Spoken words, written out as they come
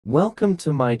Welcome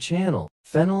to my channel,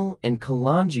 Fennel and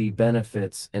Kalonji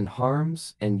benefits and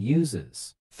harms and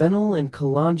uses. Fennel and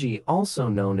Kalonji, also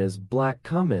known as black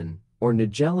cumin or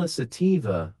Nigella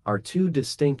sativa, are two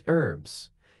distinct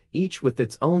herbs, each with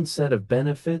its own set of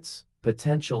benefits,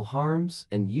 potential harms,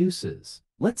 and uses.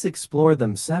 Let's explore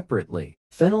them separately.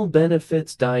 Fennel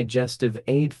benefits: digestive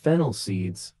aid. Fennel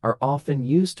seeds are often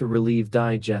used to relieve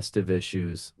digestive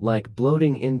issues like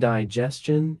bloating,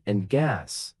 indigestion, and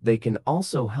gas. They can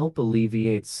also help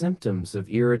alleviate symptoms of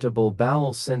irritable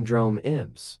bowel syndrome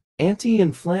 (IBS).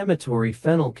 Anti-inflammatory: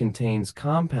 fennel contains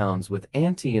compounds with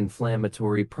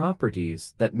anti-inflammatory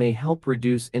properties that may help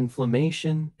reduce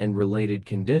inflammation and related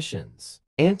conditions.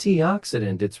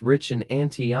 Antioxidant: it's rich in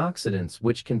antioxidants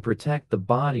which can protect the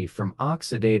body from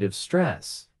oxidative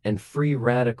stress and free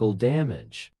radical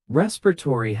damage.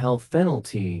 Respiratory health: fennel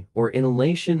tea or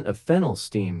inhalation of fennel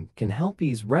steam can help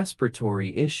ease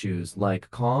respiratory issues like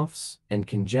coughs and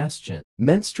congestion.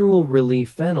 Menstrual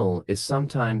relief: fennel is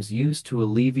sometimes used to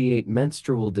alleviate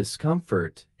menstrual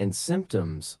discomfort and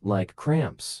symptoms like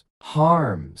cramps.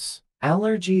 Harms: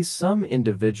 allergies: some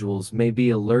individuals may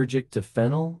be allergic to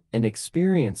fennel and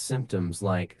experience symptoms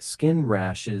like skin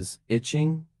rashes,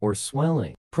 itching, or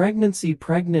swelling. Pregnancy: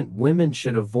 pregnant women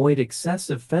should avoid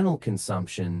excessive fennel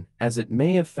consumption as it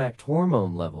may affect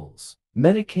hormone levels.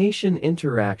 Medication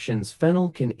interactions: fennel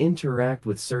can interact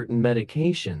with certain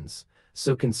medications,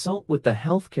 so consult with a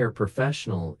healthcare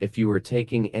professional if you are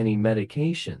taking any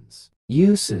medications.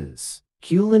 Uses: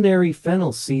 culinary: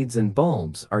 fennel seeds and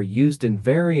bulbs are used in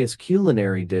various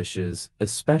culinary dishes,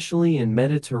 especially in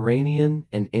Mediterranean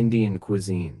and Indian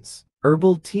cuisines.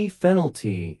 Herbal tea: fennel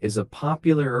tea is a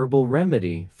popular herbal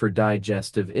remedy for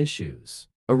digestive issues.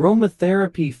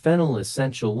 Aromatherapy: fennel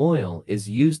essential oil is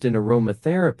used in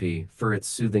aromatherapy for its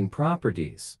soothing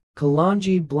properties.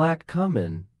 Kalonji black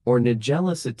cumin or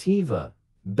Nigella sativa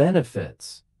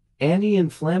benefits: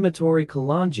 anti-inflammatory: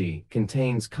 Kalonji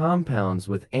contains compounds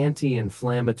with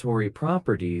anti-inflammatory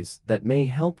properties that may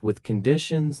help with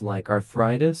conditions like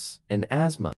arthritis and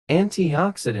asthma.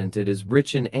 Antioxidant: it is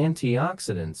rich in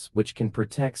antioxidants which can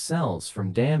protect cells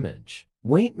from damage.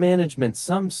 Weight management: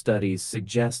 some studies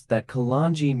suggest that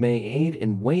Kalonji may aid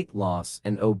in weight loss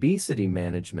and obesity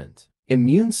management.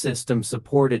 Immune system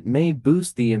support: it may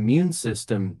boost the immune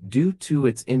system due to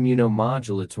its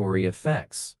immunomodulatory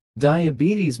effects.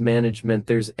 Diabetes management: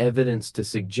 there's evidence to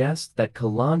suggest that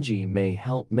Kalonji may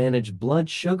help manage blood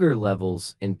sugar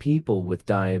levels in people with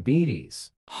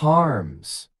diabetes.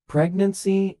 Harms: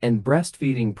 pregnancy and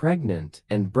breastfeeding: pregnant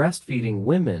and breastfeeding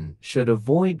women should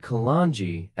avoid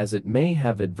Kalonji as it may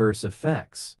have adverse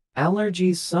effects.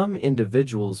 Allergies: some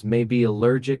individuals may be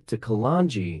allergic to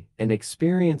Kalonji and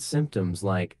experience symptoms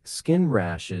like skin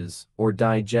rashes or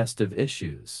digestive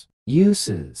issues.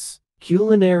 Uses: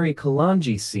 culinary: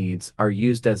 Kalonji seeds are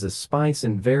used as a spice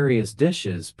in various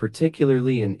dishes,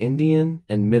 particularly in Indian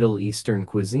and Middle Eastern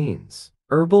cuisines.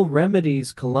 Herbal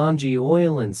remedies: Kalonji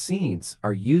oil and seeds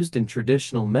are used in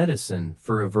traditional medicine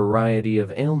for a variety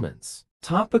of ailments.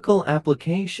 Topical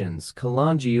applications: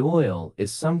 Kalonji oil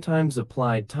is sometimes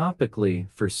applied topically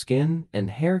for skin and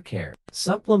hair care.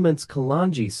 Supplements: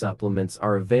 Kalonji supplements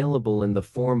are available in the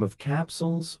form of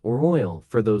capsules or oil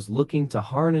for those looking to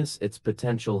harness its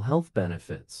potential health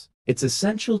benefits. It's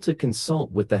essential to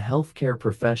consult with a healthcare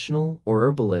professional or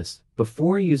herbalist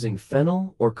before using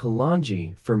fennel or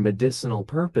Kalonji for medicinal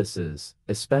purposes,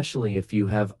 especially if you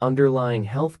have underlying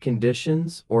health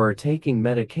conditions or are taking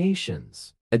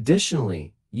medications.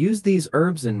 Additionally, use these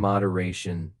herbs in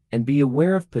moderation and be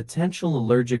aware of potential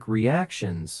allergic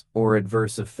reactions or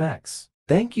adverse effects.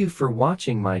 Thank you for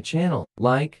watching my channel.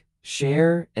 Like,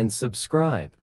 share, and subscribe.